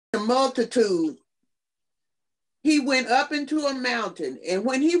the multitude, he went up into a mountain, and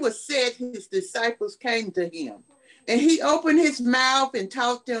when he was set, his disciples came to him. And he opened his mouth and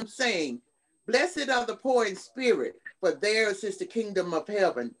taught them, saying, Blessed are the poor in spirit, for theirs is the kingdom of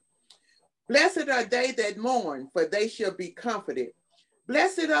heaven. Blessed are they that mourn, for they shall be comforted.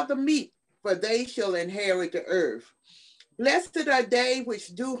 Blessed are the meek, for they shall inherit the earth. Blessed are they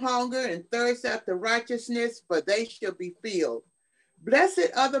which do hunger and thirst after righteousness, for they shall be filled. Blessed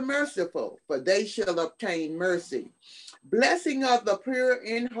are the merciful, for they shall obtain mercy. Blessed are the pure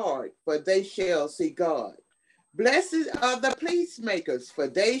in heart, for they shall see God. Blessed are the peacemakers, for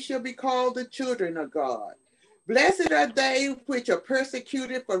they shall be called the children of God. Blessed are they which are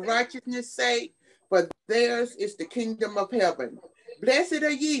persecuted for righteousness' sake, for theirs is the kingdom of heaven. Blessed are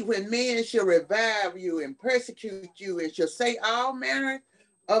ye when men shall revile you and persecute you and shall say all manner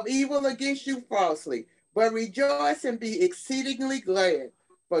of evil against you falsely. But rejoice and be exceedingly glad,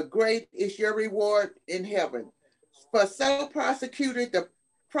 for great is your reward in heaven. For so persecuted the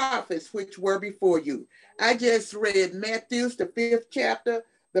prophets which were before you. I just read Matthew, the 5th chapter,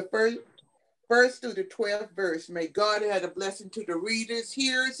 the first through the 12th verse. May God add a blessing to the readers,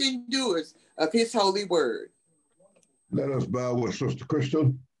 hearers, and doers of his holy word. Let us bow with Sister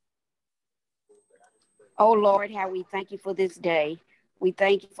Crystal. Oh Lord, how we thank you for this day. We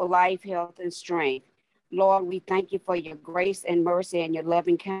thank you for life, health, and strength. Lord, we thank you for your grace and mercy and your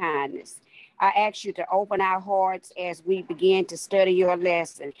loving kindness. I ask you to open our hearts as we begin to study your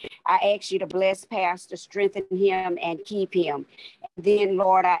lesson. I ask you to bless Pastor, strengthen him, and keep him. And then,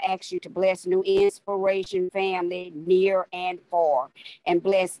 Lord, I ask you to bless New Inspiration family near and far, and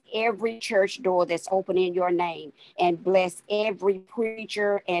bless every church door that's open in your name, and bless every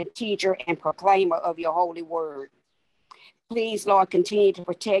preacher and teacher and proclaimer of your holy word. Please, Lord, continue to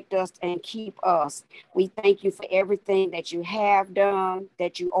protect us and keep us. We thank you for everything that you have done,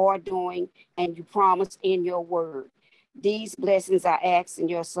 that you are doing, and you promised in your word. These blessings I ask in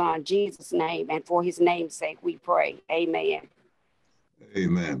your son, Jesus' name, and for his name's sake we pray. Amen.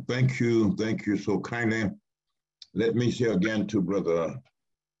 Amen. Thank you. Thank you so kindly. Let me say again to Brother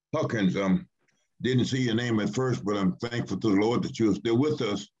Hawkins, didn't see your name at first, but I'm thankful to the Lord that you're still with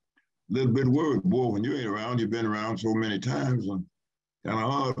us. Little bit of word, boy, when you ain't around, you've been around so many times, and kind of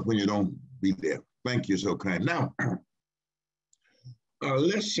hard when you don't be there. Thank you so kind. Now, our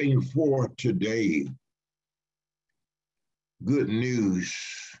lesson for today, good news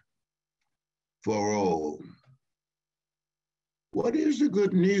for all. What is the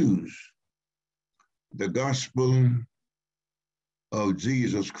good news? The gospel of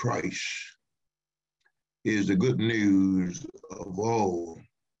Jesus Christ is the good news of all.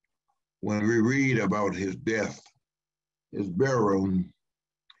 When we read about his death, his burial,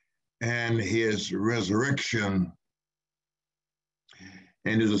 and his resurrection,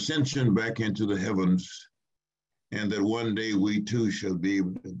 and his ascension back into the heavens, and that one day we too shall be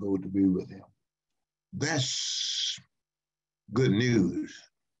able to go to be with him. That's good news.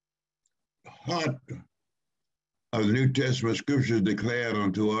 The heart of the New Testament scriptures declared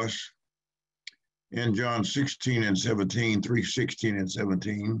unto us in John 16 and 17, 3:16 and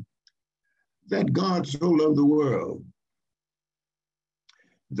 17, that God so loved the world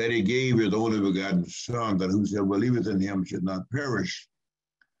that he gave his only begotten Son, that whosoever believeth in him should not perish,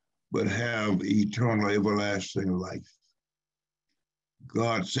 but have eternal everlasting life.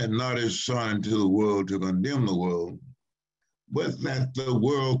 God sent not his Son into the world to condemn the world, but that the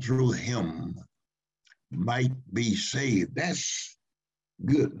world through him might be saved. That's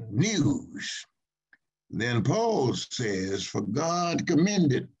good news. Then Paul says, for God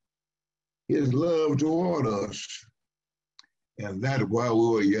commended his love toward us, and that while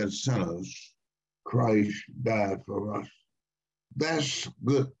we were yet sinners, Christ died for us. That's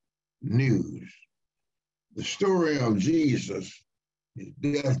good news. The story of Jesus, his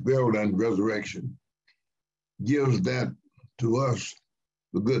death, burial, and resurrection, gives that to us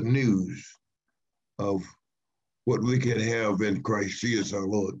the good news of what we can have in Christ Jesus our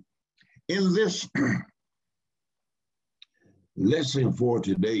Lord. In this lesson for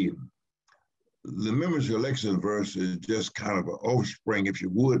today, the members' election verse is just kind of an offspring, if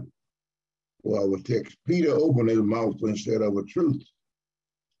you would, for our text. Peter opened his mouth and said of a truth,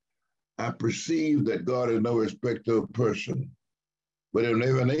 I perceive that God is no respecter of person, but in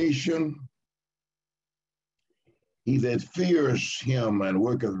every nation, he that fears him and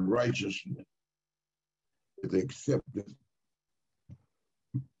worketh righteousness is accepted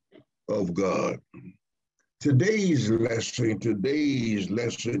of God. Today's lesson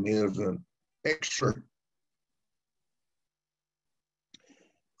is an excerpt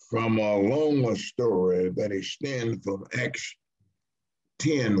from a longer story that extends from Acts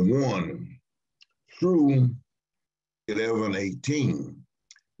 10:1 through 11:18.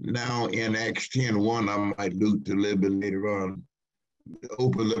 Now in Acts 10:1, I might allude to a little bit later on,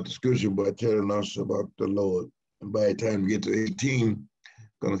 open up the scripture by telling us about the Lord. And by the time we get to 18,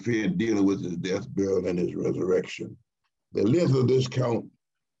 going to finish dealing with his death, burial, and his resurrection. The length of this count,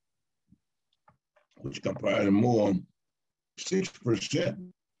 which comprises more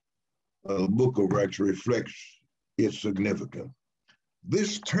 6% of the book of Acts, reflects its significance.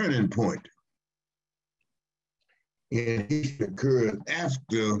 This turning point in history occurred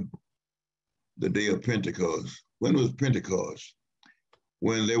after the day of Pentecost. When was Pentecost?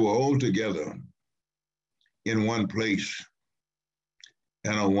 When they were all together in one place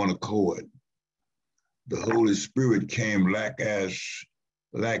and on one accord. The Holy Spirit came like as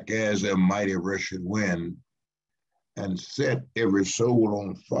a mighty rushing wind and set every soul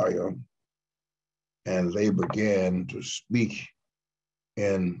on fire, and they began to speak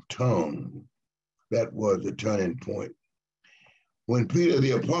in tongues. That was the turning point. When Peter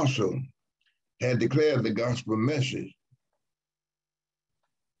the apostle had declared the gospel message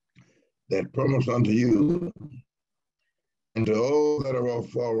that promised unto you and to all that are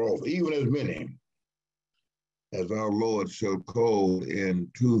far off, even as many as our Lord shall call in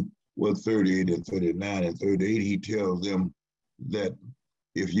 38 and 39 and 38, he tells them that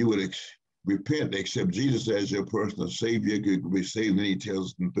if you would repent, accept Jesus as your personal Savior, you could be saved. And he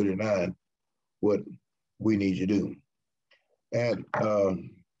tells us in 39 what we need to do. And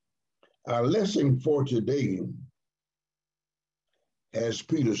our lesson for today has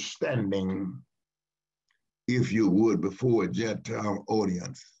Peter standing, if you would, before a Gentile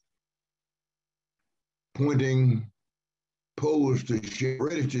audience, posed to share,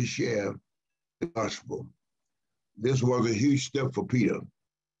 ready to share the gospel. This was a huge step for Peter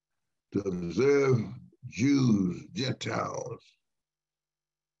to observe Jews, Gentiles.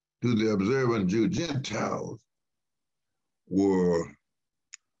 To the observant Jew, Gentiles were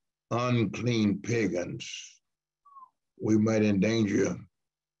unclean pagans who might endanger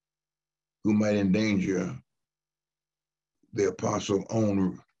the apostle's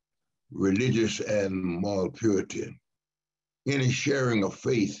own religious and moral purity. Any sharing of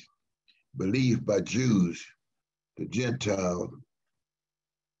faith believed by Jews to Gentiles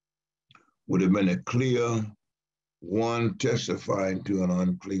would have been a clear one testifying to an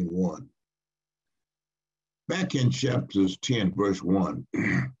unclean one. Back in chapters 10, verse 1,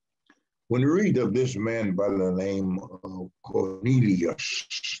 when we read of this man by the name of Cornelius,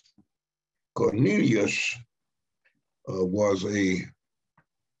 Cornelius was a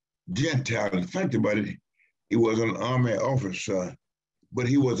Gentile. In fact about it, he was an army officer, but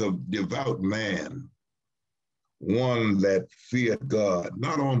he was a devout man, one that feared God.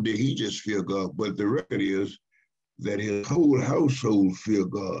 Not only did he just fear God, but the record is that his whole household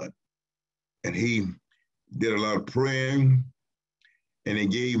feared God. And he did a lot of praying, and he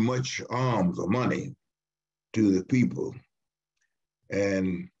gave much alms or money to the people.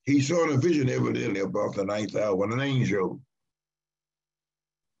 And he saw in a vision evidently about the ninth hour when an angel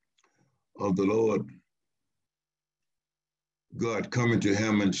of the Lord God coming to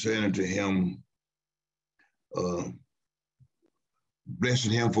him and saying unto him,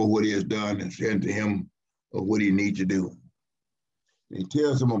 blessing him for what he has done and saying to him what he needs to do. And he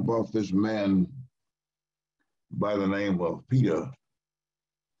tells him about this man by the name of Peter,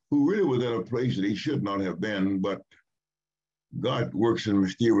 who really was in a place that he should not have been, but God works in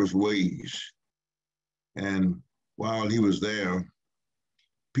mysterious ways. And while he was there,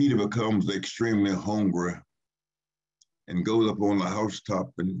 Peter becomes extremely hungry and goes up on the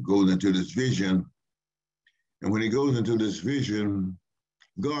housetop and goes into this vision. And when he goes into this vision,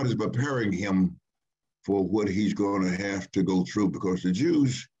 God is preparing him for what he's going to have to go through, because the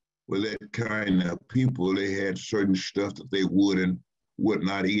Jews were that kind of people. They had certain stuff that they would and would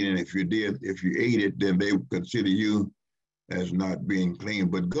not eat. And if you ate it, then they would consider you as not being clean.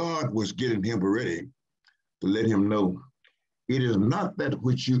 But God was getting him ready to let him know it is not that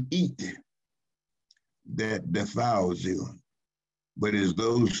which you eat that defiles you, but it's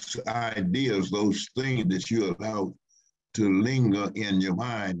those ideas, those things that you allow to linger in your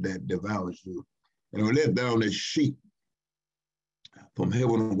mind that devours you. And we let down this sheet from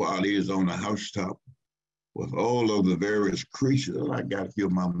heaven while he is on the housetop with all of the various creatures. I got a few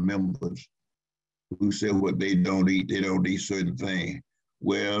of my members who say what they don't eat certain things.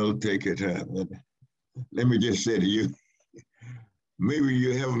 Well, take your time. Let me just say to you, maybe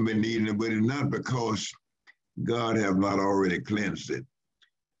you haven't been eating it, but it's not because God have not already cleansed it.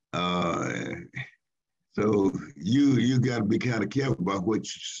 So you got to be kind of careful about what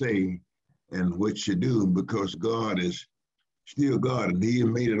you say and what you do, because God is still God, and he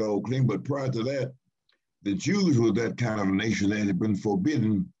made it all clean. But prior to that, the Jews were that kind of a nation that had been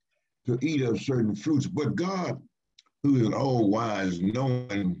forbidden to eat of certain fruits. But God, who is all wise,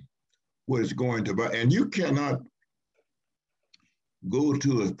 knowing what is going to buy, and you cannot go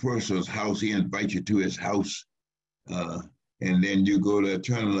to a person's house, he invites you to his house, and then you go there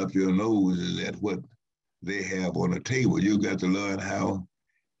turning up your nose at what they have on the table. You got to learn how,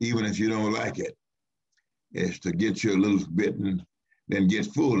 even if you don't like it, is to get you a little bit and then get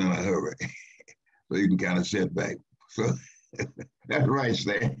full in a hurry. So you can kind of sit back. So that's right,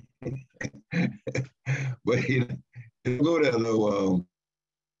 Stan. But you go there though,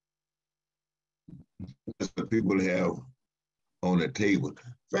 the people have on the table.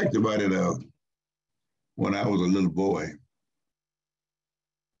 Fact about it, when I was a little boy,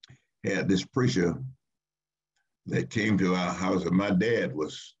 had this preacher that came to our house, and my dad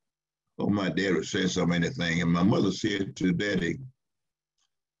would say so many things, and my mother said to Daddy,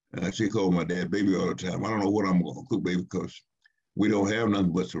 she called my dad baby all the time. I don't know what I'm going to cook, baby, because we don't have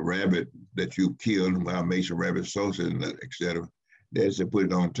nothing but some rabbit that you killed. I made some rabbit sauce and etc. Dad said, put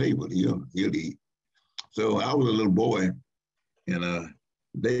it on the table. He'll eat. So I was a little boy, and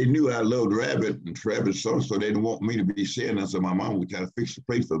they knew I loved rabbit and rabbit sauce, so they didn't want me to be saying that. So my mom would try to fix the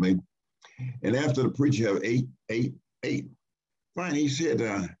plate for me. And after the preacher have ate, fine, he said,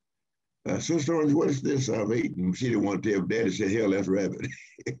 Sister Orange, what is this I've eaten? She didn't want to tell Daddy. Said, hell, that's rabbit.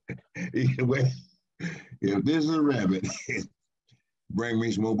 He said, well, if this is a rabbit, bring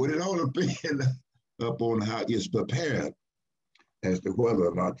me some more. But it all depends up on how it's prepared as to whether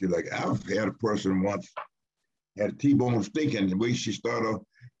or not you like it. I've had a person once had a T-bone steak, and the way she started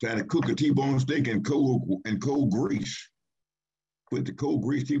trying to cook a T-bone steak in cold grease. Put the cold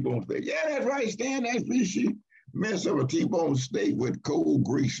grease T-bone steak. Yeah, that's right, Stan. That's what she mess up a T-bone steak with cold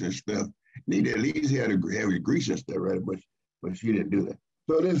grease and stuff. Need to at least have your grease and stuff, right? But she didn't do that.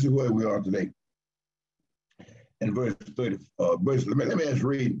 So this is where we are today. In verse 30, let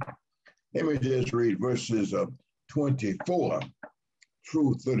me just read verses 24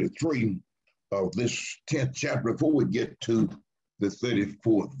 through 33 of this 10th chapter before we get to the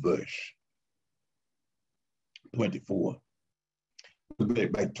 34th verse. 24.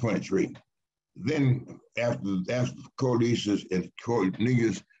 Back 23. Then after Cornelius and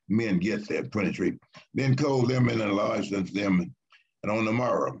Cornelius men get there, 23, then called them and enlarged unto them. And on the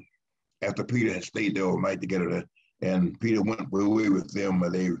morrow, after Peter had stayed there all night together, and Peter went away with them,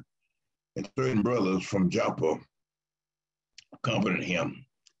 and certain brothers from Joppa accompanied him.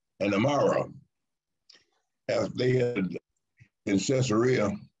 And the morrow, as they had in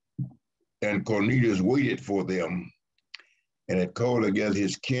Caesarea, and Cornelius waited for them, and had called together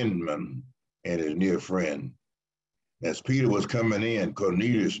his kinsmen and his near friend. As Peter was coming in,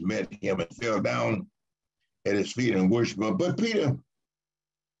 Cornelius met him and fell down at his feet and worshiped him. But Peter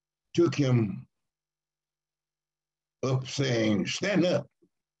took him up, saying, stand up.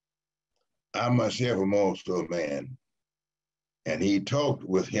 I myself am also a man. And he talked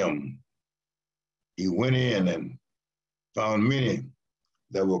with him. He went in and found many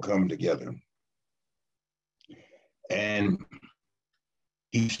that were come together. And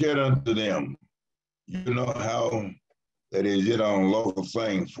he said unto them, you know how that is it unlawful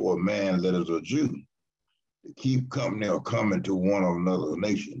thing for a man that is a Jew to keep company or coming to one of another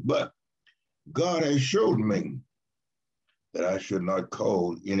nation. But God has showed me that I should not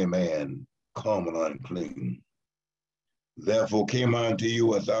call any man common unclean. Therefore came I unto you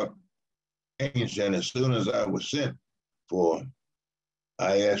without answer, and as soon as I was sent for,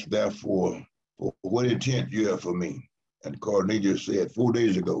 I asked therefore, for what intent you have for me? And Cornelius said, 4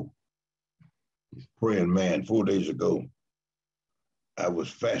 days ago, praying man, 4 days ago, I was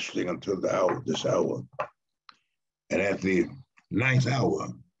fasting until this hour. And at the 9th hour,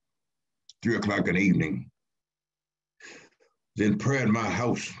 3 o'clock in the evening, then prayer in my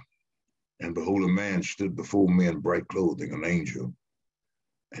house, and behold, a man stood before me in bright clothing, an angel,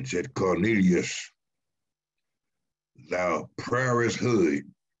 and said, Cornelius, thou prayer is heard,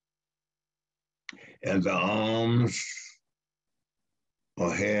 and the alms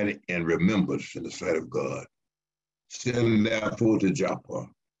are had in remembrance in the sight of God. Send therefore to Joppa,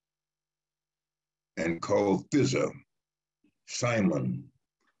 and call thither Simon,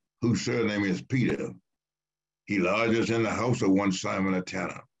 whose surname is Peter. He lodges in the house of one Simon a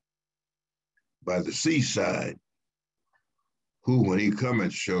tanner, by the seaside, who when he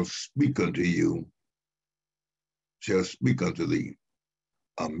cometh shall speak unto thee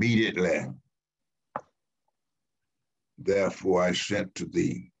immediately. Therefore I sent to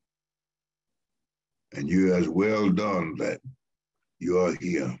thee, and you has well done that you are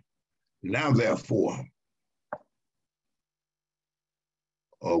here. Now therefore,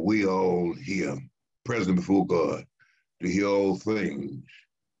 are we all here, present before God, to hear all things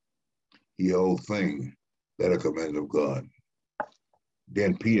that are commanded of God.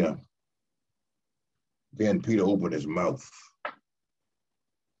 Then Peter opened his mouth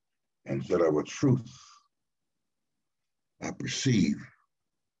and said, of a truth, I perceive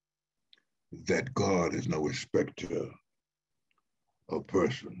that God is no respecter of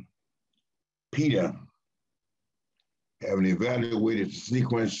person. Peter, having evaluated the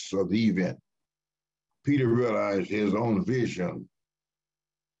sequence of the event, Peter realized his own vision,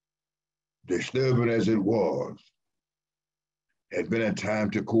 disturbing as it was, had been a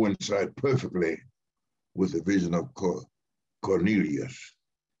time to coincide perfectly with the vision of Cornelius.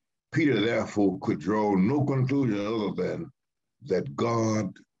 Peter therefore could draw no conclusion other than that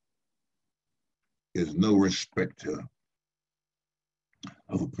God is no respecter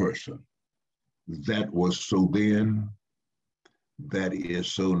of a person. That was so then, that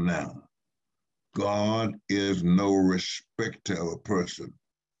is so now. God is no respecter of a person.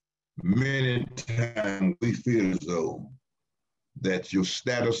 Many times we feel as though that your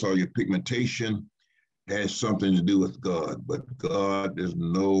status or your pigmentation has something to do with God, but God is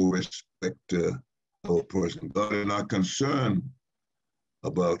no respecter of a person. God is not concerned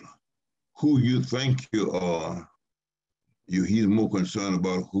about who you think you are. He's more concerned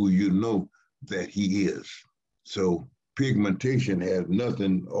about who you know that he is. So pigmentation has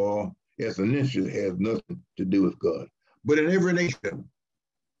nothing, or ethnicity has nothing to do with God. But in every nation,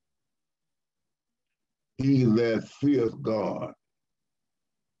 he that feareth God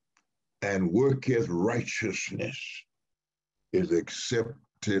and worketh righteousness is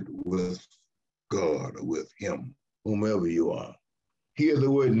accepted with God, or with him, whomever you are. Here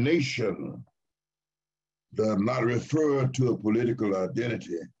the word nation does not refer to a political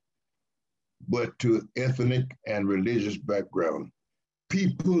identity, but to ethnic and religious background.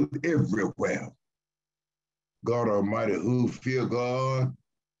 People everywhere, God Almighty, who fear God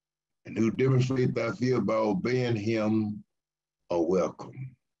and who demonstrate that fear by obeying him, are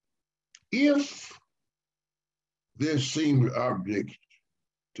welcome. If this seems object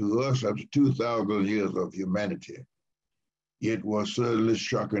to us after 2,000 years of humanity, it was certainly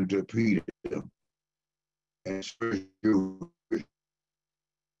shocking to Peter, and especially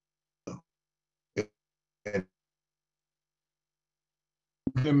and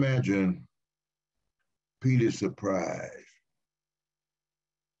you can imagine Peter's surprise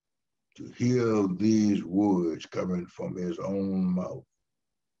to hear these words coming from his own mouth.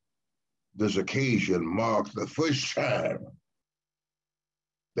 This occasion marks the first time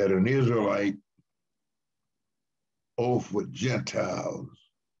that an Israelite offered Gentiles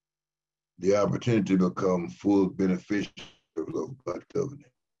the opportunity to become full beneficiaries of God's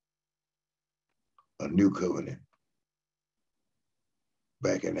covenant, a new covenant.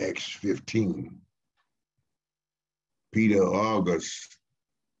 Back in Acts 15, Peter argues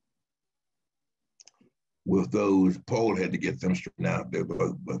with those. Paul had to get them straightened out there,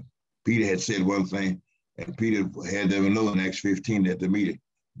 but Peter had said one thing, and Peter had them know in Acts 15 at the meeting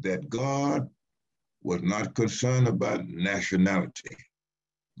that God was not concerned about nationality.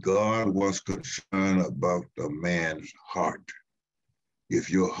 God was concerned about the man's heart.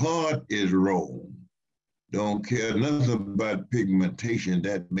 If your heart is wrong, don't care nothing about pigmentation,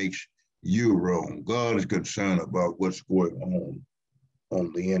 that makes you wrong. God is concerned about what's going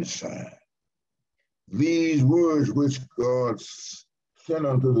on the inside. These words which God sent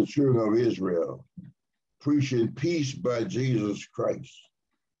unto the children of Israel, preaching peace by Jesus Christ.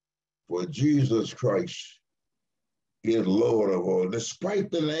 For Jesus Christ is Lord of all, despite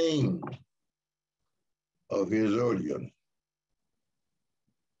the name of his audience.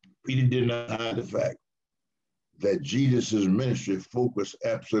 Peter did not hide the fact that Jesus' ministry focused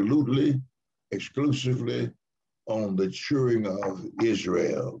absolutely, exclusively on the children of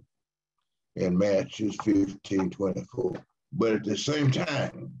Israel in Matthew 15:24. But at the same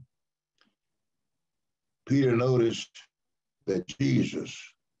time, Peter noticed that Jesus,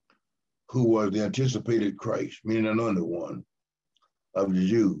 who was the anticipated Christ, meaning the anointed one of the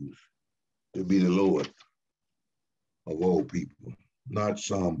Jews, to be the Lord of all people, not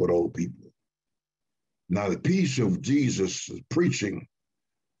some, but all people. Now, the peace of Jesus' preaching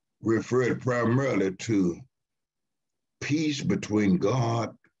referred primarily to peace between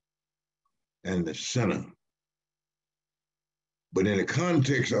God and the sinner. But in the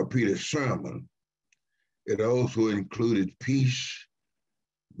context of Peter's sermon, it also included peace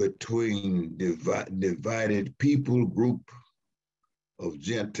between divided people group of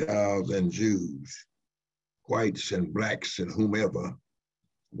Gentiles and Jews, whites and blacks and whomever.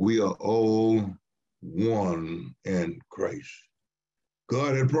 We are all one in Christ.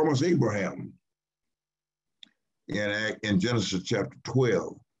 God had promised Abraham in Genesis chapter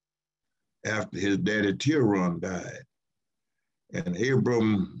 12, after his daddy Terah died, and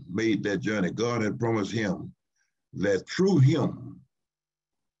Abram made that journey. God had promised him that through him,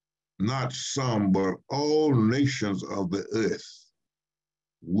 not some, but all nations of the earth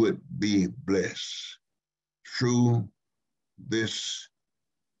would be blessed through this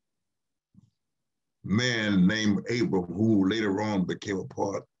man named Abram, who later on became a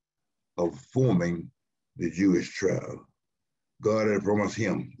part of forming the Jewish tribe. God had promised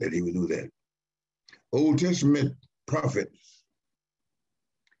him that he would do that. Old Testament prophets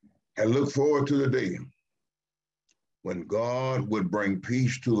had looked forward to the day when God would bring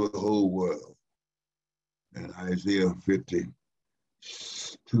peace to the whole world. In Isaiah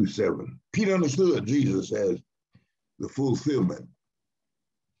 52:7. Peter understood Jesus as the fulfillment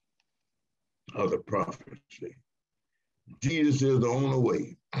of the prophecy. Jesus is the only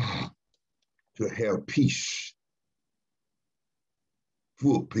way to have peace,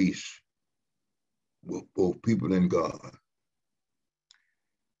 full peace with both people and God.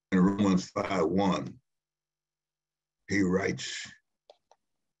 In Romans 5:1, he writes,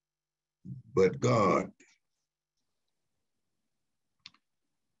 but God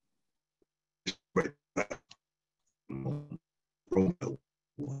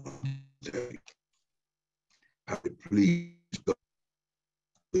how to please God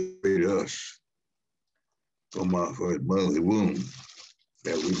create us from our mother's womb,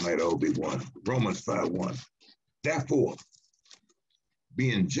 that we might all be one. Romans 5:1. Therefore,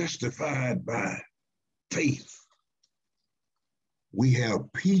 being justified by faith, we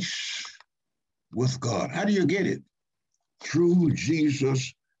have peace with God. How do you get it? Through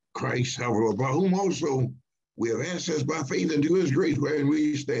Jesus Christ, however, by whom also we have access by faith into his grace, wherein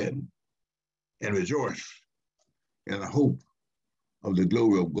we stand and rejoice in the hope of the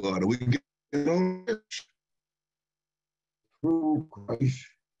glory of God. And we get on this through Christ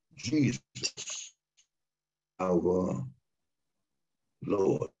Jesus, our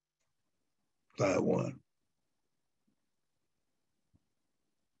Lord. 5:1.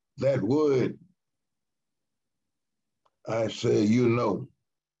 That word, I say, you know,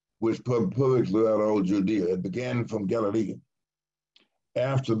 which public throughout all Judea. It began from Galilee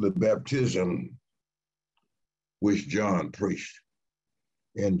after the baptism which John preached.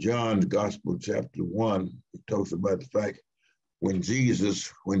 In John's Gospel, chapter 1, it talks about the fact when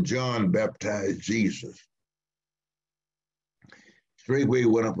John baptized Jesus, straightway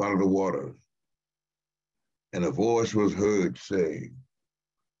went up out of the water, and a voice was heard saying,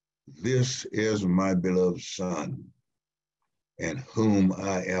 this is my beloved Son, in whom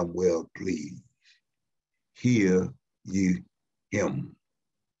I am well pleased. Hear ye him.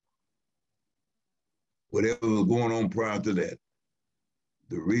 Whatever was going on prior to that,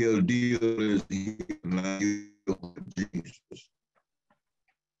 the real deal is here now. Jesus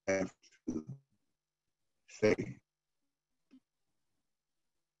have to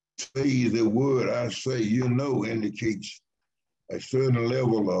say the word I say, you know, indicates a certain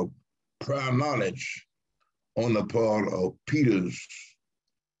level of prior knowledge on the part of Peter's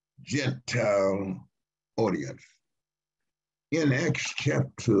Gentile audience. In Acts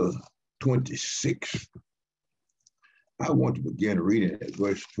chapter 26, I want to begin reading at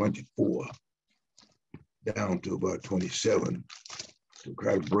verse 24 down to about 27 to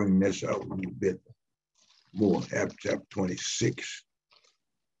try to bring this out a little bit more. Acts chapter 26.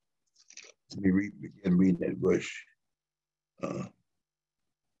 Let me begin reading at verse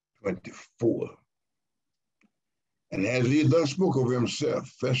 24. And as he thus spoke of himself,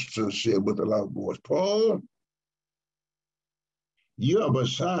 Festus said with a loud voice, Paul, you are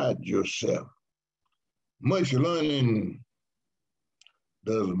beside yourself. Much learning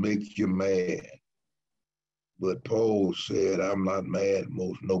does make you mad. But Paul said, I'm not mad,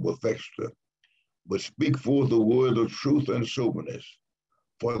 most noble Festus, but speak forth the word of truth and soberness.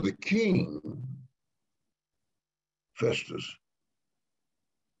 For the king, Festus,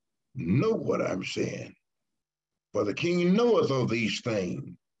 know what I'm saying. For the king knoweth of these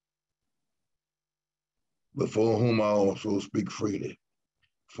things, before whom I also speak freely.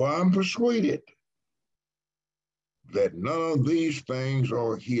 For I'm persuaded that none of these things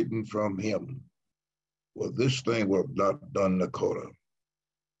are hidden from him. For this thing was not done in the quarter.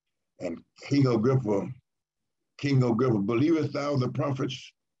 And King Agrippa, believest thou the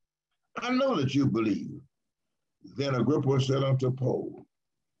prophets? I know that you believe. Then Agrippa said unto Paul,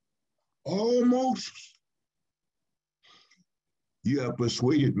 almost you have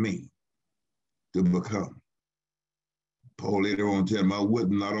persuaded me to become. Paul later on tell him, I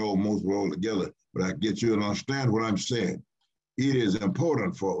wouldn't, not almost, we're all together, but I get you to understand what I'm saying. it is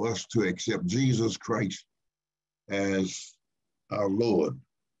important for us to accept Jesus Christ as our Lord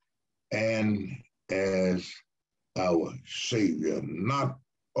and as our Savior, not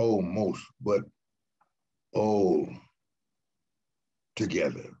almost, but all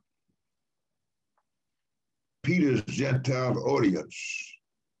together. Peter's Gentile audience,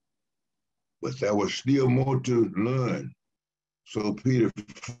 but there was still more to learn. So Peter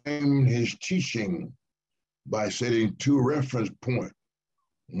framed his teaching by setting two reference points.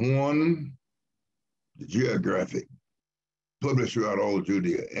 One, the geographic, published throughout all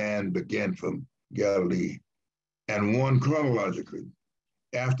Judea and began from Galilee, and one chronologically,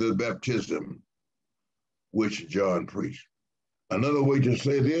 after the baptism, which John preached. Another way to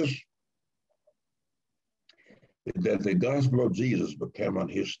say this is that the gospel of Jesus became an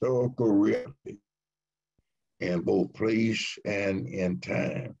historical reality in both place and in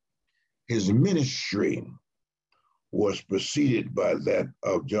time. His ministry was preceded by that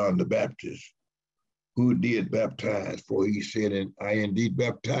of John the Baptist, who did baptize, for he said, and I indeed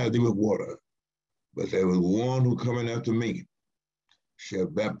baptize thee with water, but there was one who coming after me shall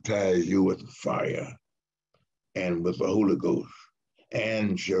baptize you with fire and with the Holy Ghost,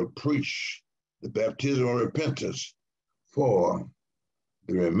 and shall preach the baptism of repentance for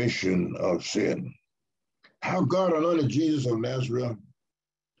the remission of sin. How God anointed Jesus of Nazareth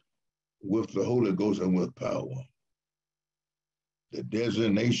with the Holy Ghost and with power. The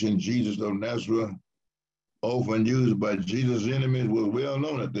designation Jesus of Nazareth, often used by Jesus' enemies, was well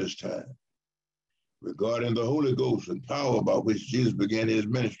known at this time regarding the Holy Ghost and power by which Jesus began his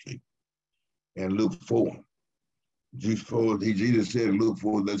ministry. In Luke 4, Jesus said in Luke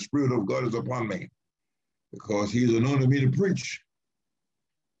 4, the Spirit of God is upon me because he's anointed me to preach.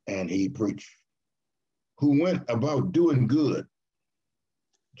 And he preached. Who went about doing good,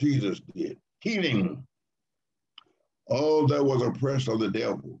 Jesus did, healing all that was oppressed of the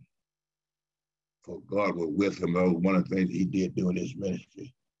devil. For God was with him. That was one of the things he did during his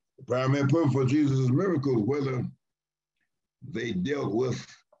ministry. The primary purpose for Jesus' miracles, whether they dealt with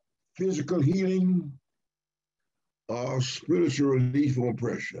physical healing or spiritual relief from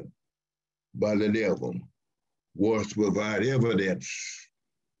oppression by the devil, was to provide evidence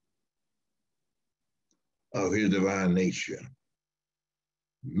of his divine nature.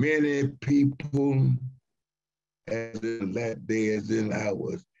 Many people, as in that day, as in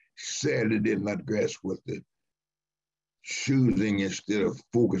ours, sadly did not grasp with it, choosing instead of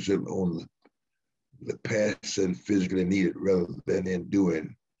focusing on the past and physically needed rather than in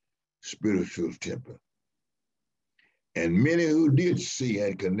doing spiritual temper. And many who did see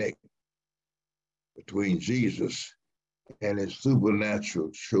and connect between Jesus and his supernatural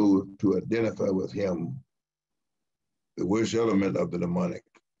chose to identify with him the worst element of the demonic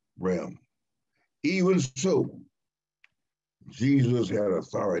realm. Even so, Jesus had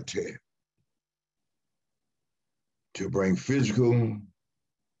authority to bring physical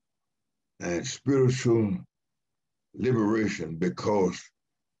and spiritual liberation because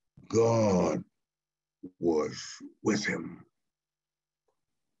God was with him.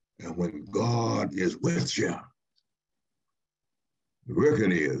 And when God is with you, the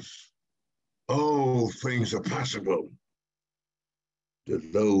record is all things are possible to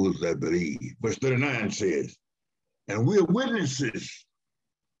those that believe. Verse 39 says, and we are witnesses,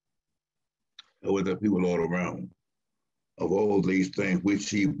 with the people all around, of all these things which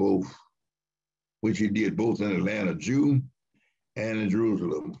he did both in the land of Jew and in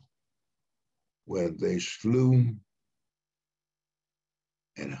Jerusalem, where they slew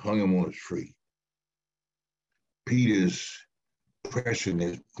and hung him on a tree. Peter's pressing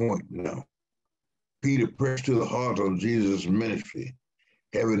his point now. Peter pressed to the heart of Jesus' ministry,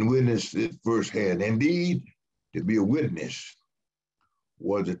 having witnessed it firsthand. Indeed, to be a witness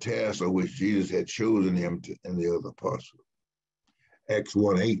was the task of which Jesus had chosen him and the other apostles. Acts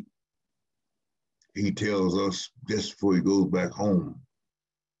 1:8, he tells us just before he goes back home,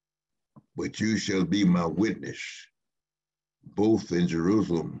 but you shall be my witness, both in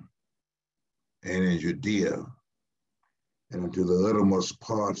Jerusalem and in Judea and unto the uttermost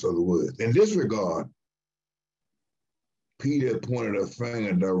parts of the world. In this regard, Peter pointed a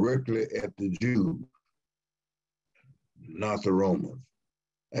finger directly at the Jews, not the Romans,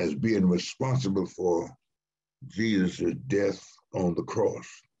 as being responsible for Jesus' death on the cross.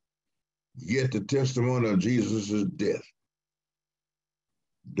 Yet the testimony of Jesus' death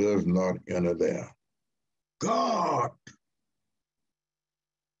does not enter there. God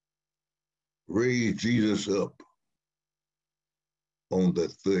raised Jesus up on the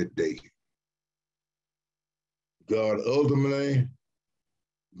third day. God ultimately,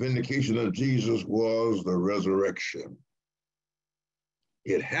 vindication of Jesus was the resurrection.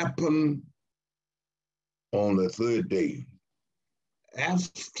 It happened on the third day.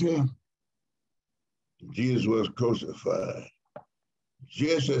 After Jesus was crucified,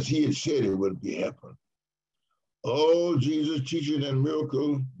 just as he had said it would be happened. All Jesus' teaching and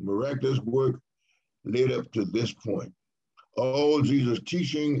miraculous work led up to this point. All Jesus'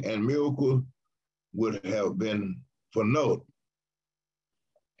 teaching and miracle would have been for naught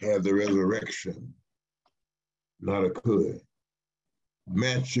had the resurrection not occurred.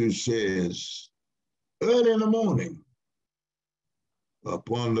 Matthew says, early in the morning,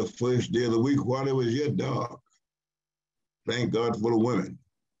 upon the first day of the week, while it was yet dark, thank God for the women.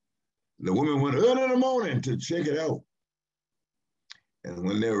 The women went early in the morning to check it out. And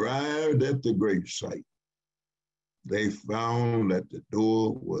when they arrived at the gravesite, they found that the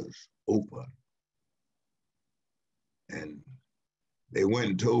door was open. And they went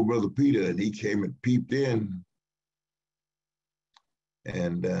and told Brother Peter, and he came and peeped in.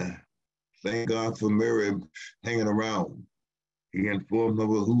 And thank God for Mary hanging around. He informed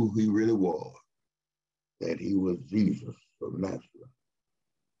them of who he really was, that he was Jesus of Nazareth.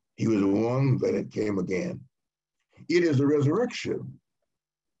 He was the one that had came again. It is the resurrection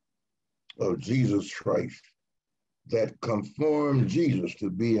of Jesus Christ that conformed Jesus to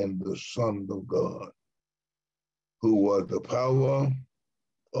being the Son of God, who was the power,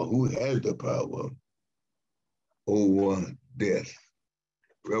 or who has the power over death.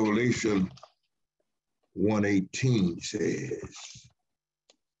 Revelation 1:18 says,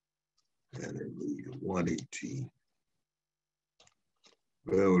 hallelujah, 1:18.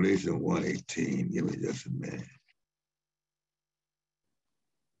 Revelation 1:18, give me just a minute.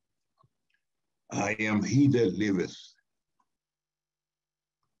 I am he that liveth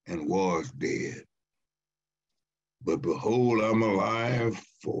and was dead, but behold, I'm alive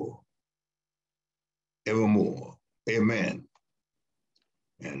for evermore. Amen.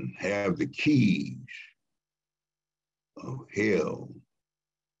 And have the keys of hell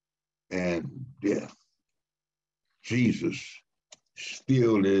and death. Jesus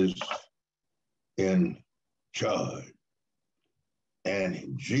still is in charge.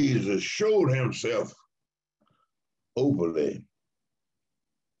 And Jesus showed himself openly.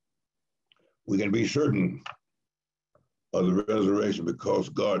 We can be certain of the resurrection because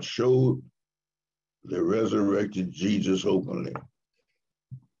God showed the resurrected Jesus openly.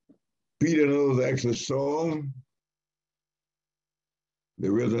 Peter and others actually saw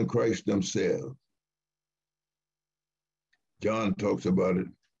the risen Christ themselves. John talks about it,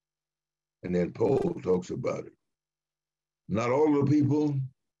 and then Paul talks about it. Not all the people,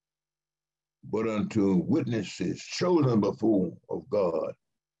 but unto witnesses chosen before of God,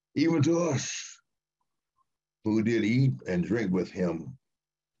 even to us who did eat and drink with him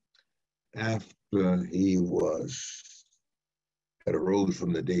after he had arose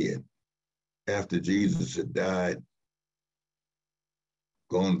from the dead. After Jesus had died,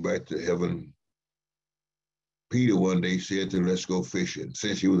 gone back to heaven, Peter one day said to him, let's go fishing,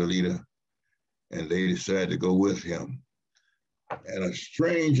 since he was a leader, and they decided to go with him. And a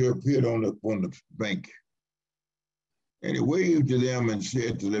stranger appeared on the bank, and he waved to them and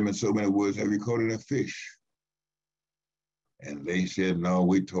said to them in so many words, have you caught any fish? And they said, no,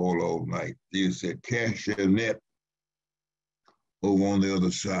 we toiled all night. Jesus said, cast your net over on the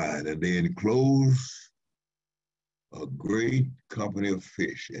other side, and they enclosed a great company of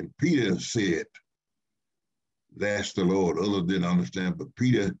fish. And Peter said, that's the Lord. Others didn't understand, but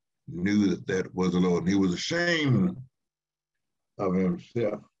Peter knew that that was the Lord. And he was ashamed of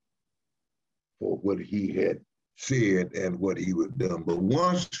himself for what he had said and what he had done. But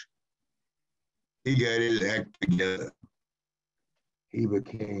once he got his act together, he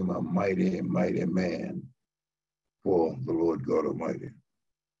became a mighty, mighty man for the Lord God Almighty.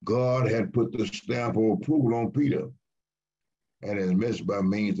 God had put the stamp of approval on Peter, and his message by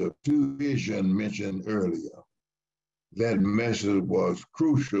means of two visions mentioned earlier. That message was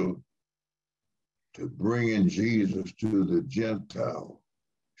crucial to bringing Jesus to the Gentile,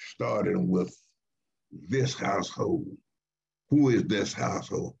 starting with this household. Who is this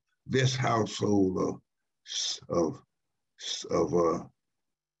household? This household of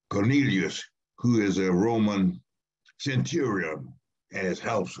Cornelius, who is a Roman centurion, and his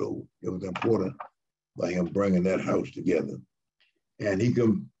household. It was important by him bringing that house together. And he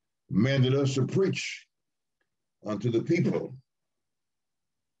commanded us to preach unto the people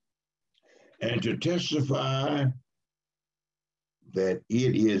and to testify that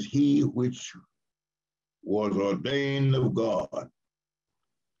it is he which was ordained of God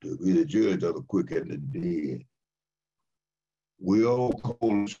to be the judge of the quick and the dead. We all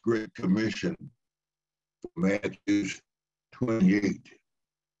call this Great Commission, Matthew 28,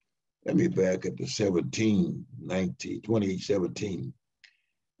 Let me back up to 2017.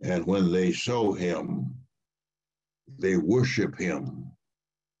 And when they saw him, they worshiped him,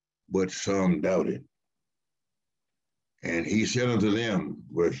 but some doubted. And he said unto them,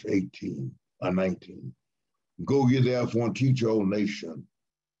 verse 19, go ye therefore and teach all nations,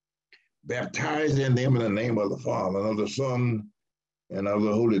 baptizing them in the name of the Father and of the Son and of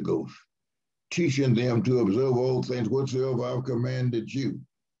the Holy Ghost, teaching them to observe all things whatsoever I've commanded you.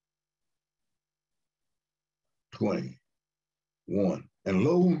 21. And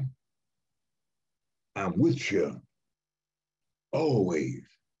lo, I'm with you always.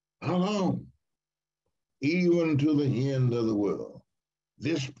 How long? Even to the end of the world.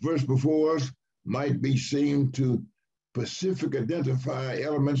 This verse before us might be seen to specifically identify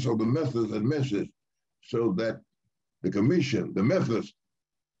elements of the methods and message, so that the commission, the methods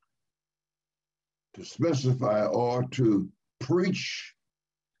to specify or to preach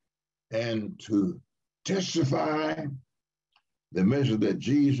and to testify the message that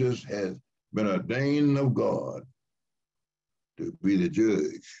Jesus has been ordained of God to be the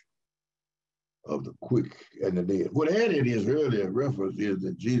judge of the quick and the dead. What added his earlier reference is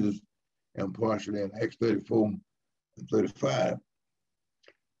that Jesus, and partially in Acts 34 and 35,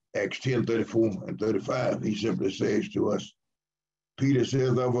 Acts 10, 34 and 35, he simply says to us, Peter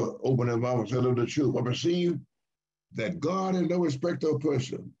says, I've opened his mouth and said of the truth. I perceive that God is no respecter of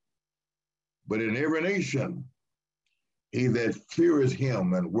person, but in every nation, he that feareth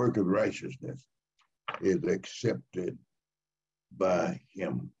him and worketh righteousness is accepted by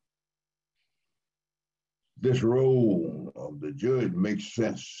him. This role of the judge makes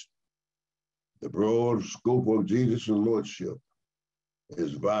sense. The broad scope of Jesus' lordship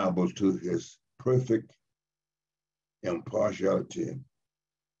is viable to his perfect impartiality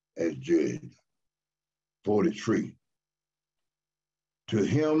as judge. 43. To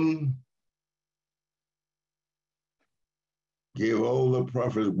him give all the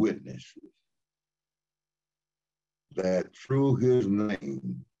prophets witnesses that through his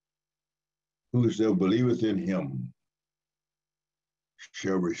name, whosoever believeth in him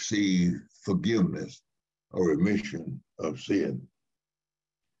shall receive forgiveness or remission of sin.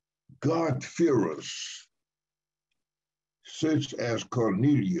 God-fearers, such as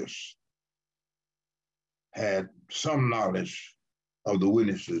Cornelius, had some knowledge of the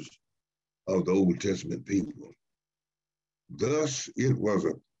witnesses of the Old Testament people. Thus, it was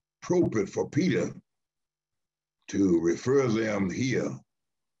appropriate for Peter to refer them here,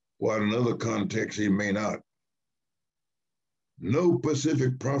 while in other contexts he may not. No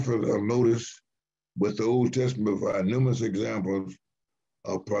specific prophet are noticed, but the Old Testament provides numerous examples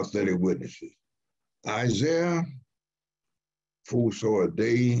of prophetic witnesses. Isaiah foresaw a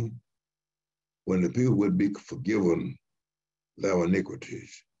day when the people would be forgiven their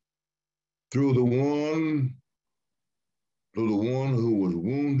iniquities through the one who was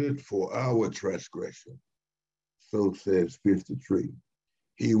wounded for our transgression. So says 53.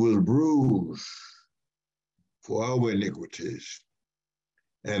 He was bruised for our iniquities,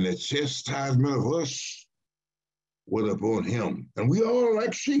 and the chastisement of us was upon him. And we all,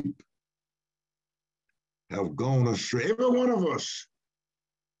 like sheep, have gone astray. Every one of us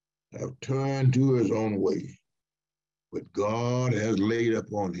have turned to his own way, but God has laid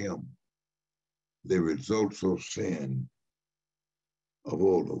upon him the results of sin of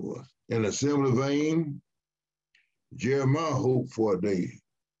all of us. In a similar vein, Jeremiah hoped for a day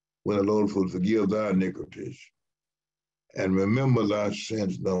when the Lord would forgive thy iniquities and remember thy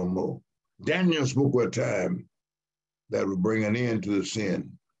sins no more. Daniel spoke of a time that would bring an end to the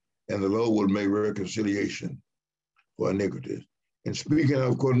sin, and the Lord would make reconciliation for iniquities. And speaking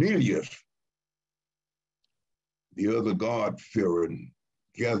of Cornelius, the other God-fearing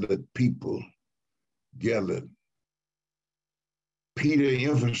gathered people,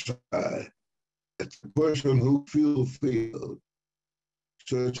 Peter emphasized that the person who fulfilled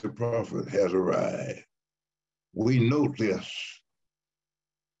such a prophet has arrived. We note this,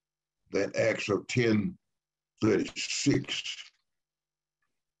 that Acts of 10:36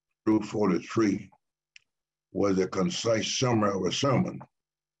 through 43 was a concise summary of a sermon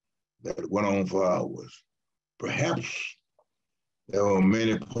that went on for hours. Perhaps there were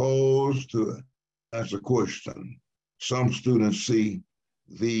many polls to answer the question. Some students see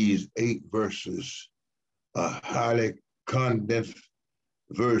these 8 verses a highly condensed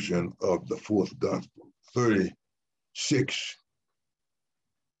version of the 4th gospel. 36,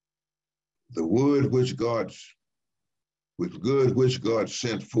 the word which God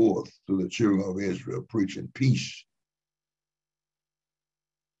sent forth to the children of Israel, preaching peace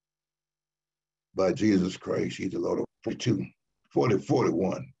by Jesus Christ, he's the Lord of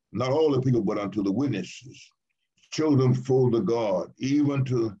 41. not all the people, but unto the witnesses, show them full to God, even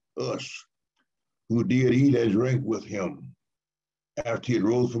to us, who did eat and drink with him after he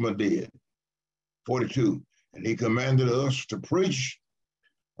rose from the dead. 42, and he commanded us to preach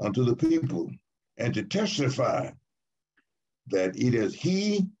unto the people and to testify that it is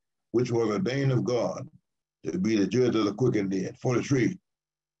he which was ordained of God to be the judge of the quick and dead. 43,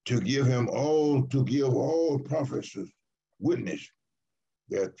 to give all prophets witness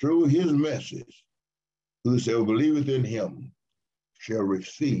that through his message, whosoever believeth in him shall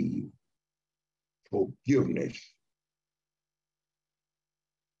receive forgiveness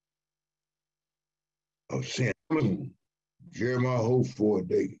of sin. Jeremiah hoped for a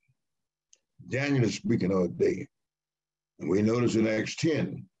day. Daniel is speaking of a day. And we notice in Acts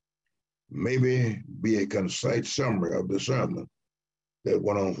 10, maybe be a concise summary of the sermon that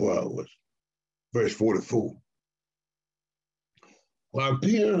went on 4 hours. Verse 44. While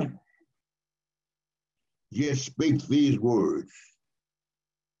Peter yet spake these words,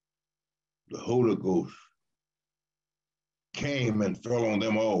 the Holy Ghost came and fell on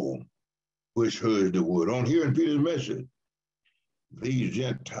them all which heard the word. On hearing Peter's message, these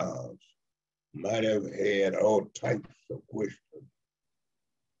Gentiles might have had all types of questions.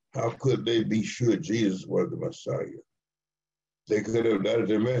 How could they be sure Jesus was the Messiah? They could have doubted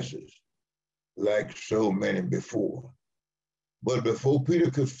the message like so many before. But before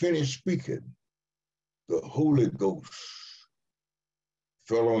Peter could finish speaking, the Holy Ghost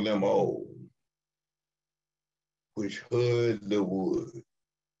fell on them all which heard the word.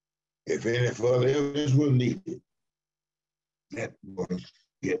 If any further evidence was needed, that was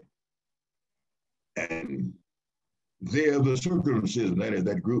it. And they of the circumcision, that is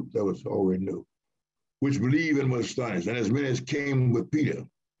that group that was already knew, which believed and was astonished, and as many as came with Peter,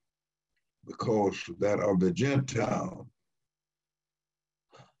 because that of the Gentile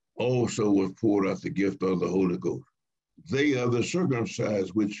also was poured out the gift of the Holy Ghost. They of the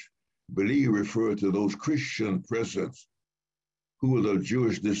circumcised, which believe, refer to those Christian presence who were the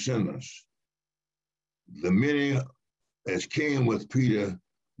Jewish descendants. The many as came with Peter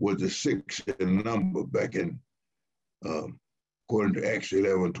were the 6 in number back in, according to Acts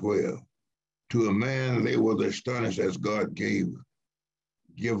 11:12. To a man, they were astonished as God gives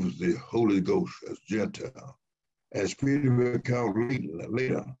the Holy Ghost as Gentile. As Peter recounted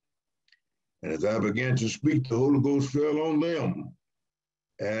later, and as I began to speak, the Holy Ghost fell on them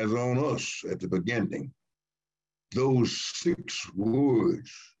as on us at the beginning. Those 6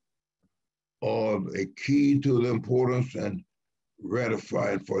 words are a key to the importance and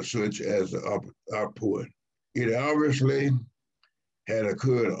ratified for such as the outpouring. It obviously had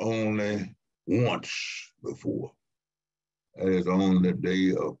occurred only once before. That is on the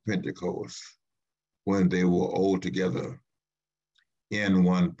day of Pentecost, when they were all together in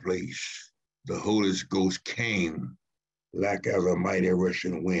one place. The Holy Ghost came like as a mighty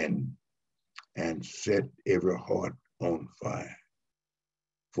rushing wind and set every heart on fire.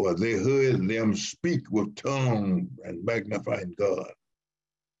 For they heard them speak with tongues and magnifying God.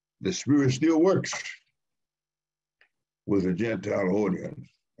 The Spirit still works with the Gentile audience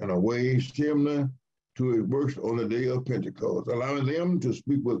in a way similar to it works on the day of Pentecost, allowing them to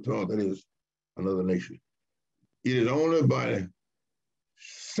speak with tongues, that is, another nation. It is only by the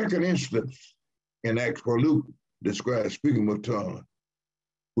second instance in Acts where Luke describes speaking with tongues,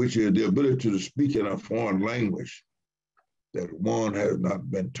 which is the ability to speak in a foreign language that one has not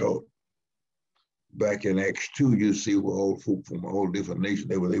been taught. Back in Acts 2, you see where all folk from all different nations,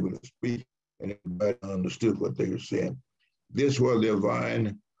 they were able to speak and everybody understood what they were saying. This was the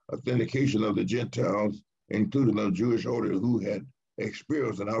divine authentication of the Gentiles, including the Jewish audience who had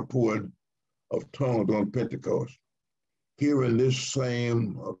experienced an outpouring of tongues on Pentecost. Hearing this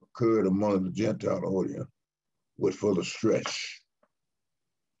same occurred among the Gentile audience was for the stretch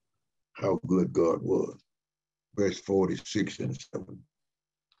how good God was. Verse 46 and 7.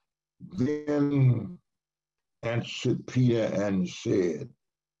 Then answered Peter,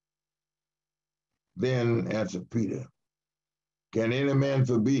 can any man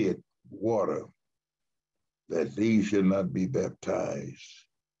forbid water that these should not be baptized,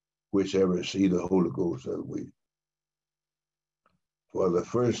 which ever receive the Holy Ghost as we? For the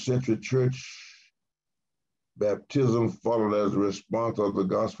first century church, baptism followed as a response of the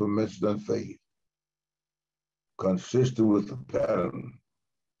gospel message and faith. Consistent with the pattern,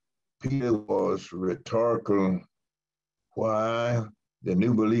 Peter was rhetorical why the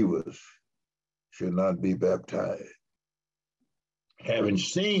new believers should not be baptized. Having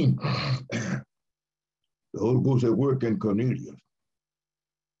seen the Holy Ghost at work in Cornelius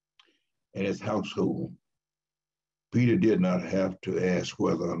and his household, Peter did not have to ask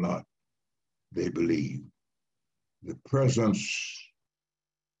whether or not they believed. The presence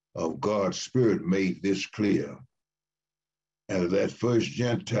of God's Spirit made this clear as that first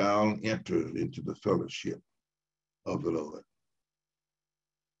Gentile entered into the fellowship of the Lord.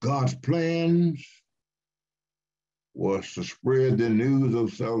 God's plans was to spread the news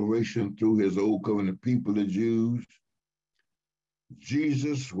of salvation through his old covenant people, the Jews.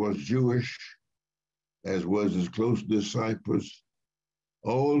 Jesus was Jewish, as was his close disciples.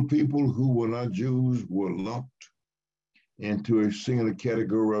 All people who were not Jews were lumped into a singular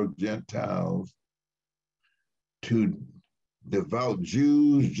category of Gentiles. To devout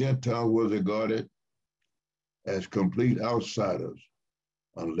Jews, Gentiles were regarded as complete outsiders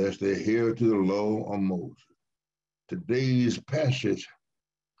unless they adhere to the law of Moses. Today's passage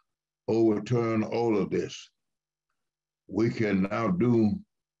overturn all of this. We can do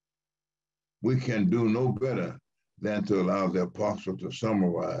no better than to allow the apostle to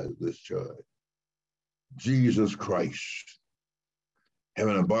summarize this charge. Jesus Christ,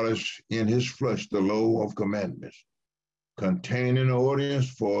 having abolished in his flesh the law of commandments, contained an audience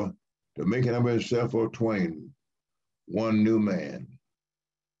for the making of himself of twain, one new man.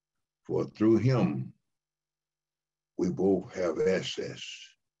 For through him, we both have access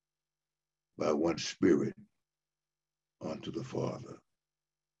by one Spirit unto the Father.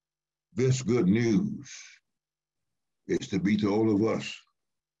 This good news is to be to all of us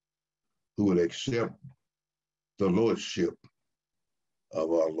who will accept the Lordship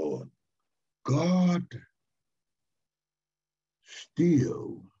of our Lord. God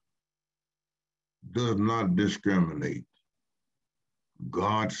still does not discriminate.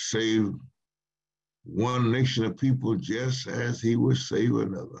 God saved one nation of people just as he would save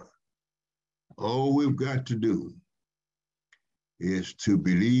another. All we've got to do is to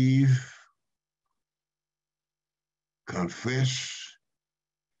believe, confess,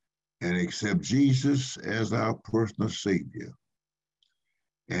 and accept Jesus as our personal Savior,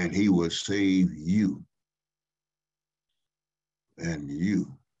 and he will save you and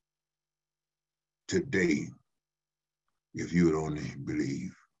you today if you would only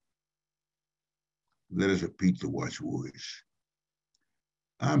believe. Let us repeat the watchwords.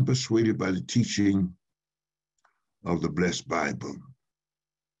 I'm persuaded by the teaching of the blessed Bible,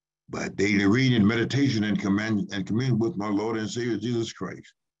 by daily reading, meditation, and communion with my Lord and Savior Jesus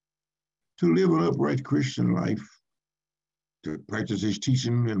Christ, to live an upright Christian life, to practice his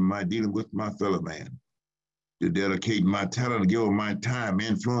teaching in my dealing with my fellow man, to dedicate my talent, give of my time,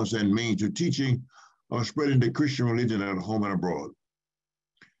 influence, and means to teaching or spreading the Christian religion at home and abroad,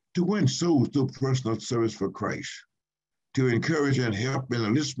 to win souls through personal service for Christ, to encourage and help in the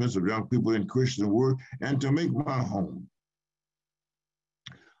enlistments of young people in Christian work, and to make my home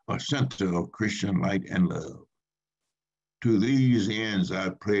a center of Christian light and love. To these ends, I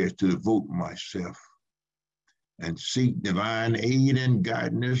pledge to devote myself and seek divine aid and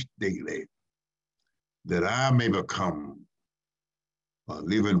guidance daily, that I may become a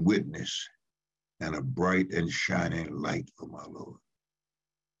living witness and a bright and shining light for my Lord.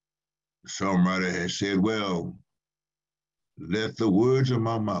 The songwriter has said, well, let the words of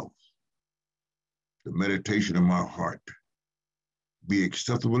my mouth, the meditation of my heart, be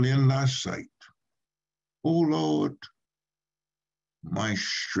acceptable in thy sight. O Lord, my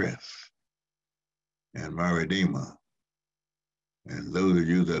strength and my Redeemer. And those of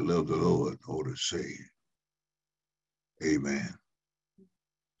you that love the Lord ought to say, amen.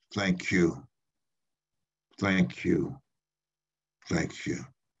 Thank you. Thank you. Thank you.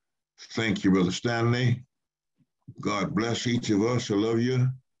 Thank you, Brother Stanley. God bless each of us. I love you.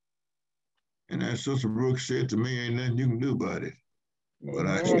 And as Sister Brooks said to me, ain't nothing you can do about it. But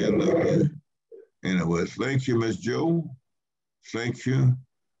I still love you. Anyway, thank you, Miss Joe. Thank you,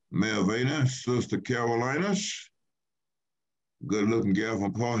 Melvina, Sister Carolinas. Good-looking gal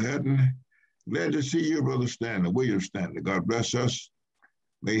from Paul Hatton. Glad to see you, Brother Stanley, William Stanley. God bless us.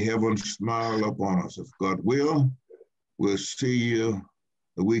 May heaven smile upon us. If God will, we'll see you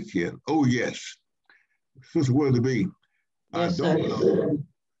the weekend. Oh, yes. Sister Worthy, Yes,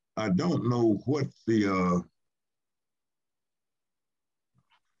 I don't know what the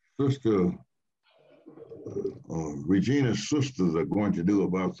Sister Regina's sisters are going to do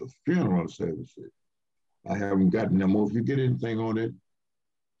about the funeral services. I haven't gotten them. If you get anything on it,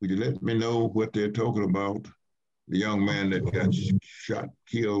 would you let me know what they're talking about? The young man that got shot,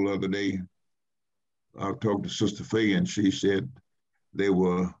 killed the other day. I talked to Sister Faye, and she said they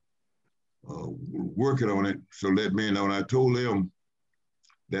were working on it. So let me know. And I told them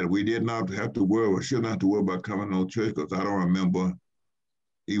that we did not have to worry, or should not have to worry about coming to church, because I don't remember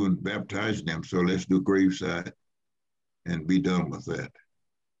even baptizing them. So let's do graveside. and be done with that.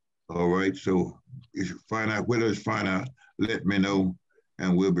 All right, so if you find out where to find out, let me know,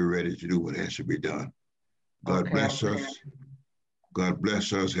 and we'll be ready to do what has to be done. God bless us. God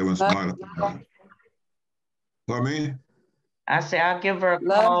bless us. Heaven smile upon us. Pardon me? I say I'll give her a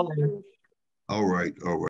call. All right, all right.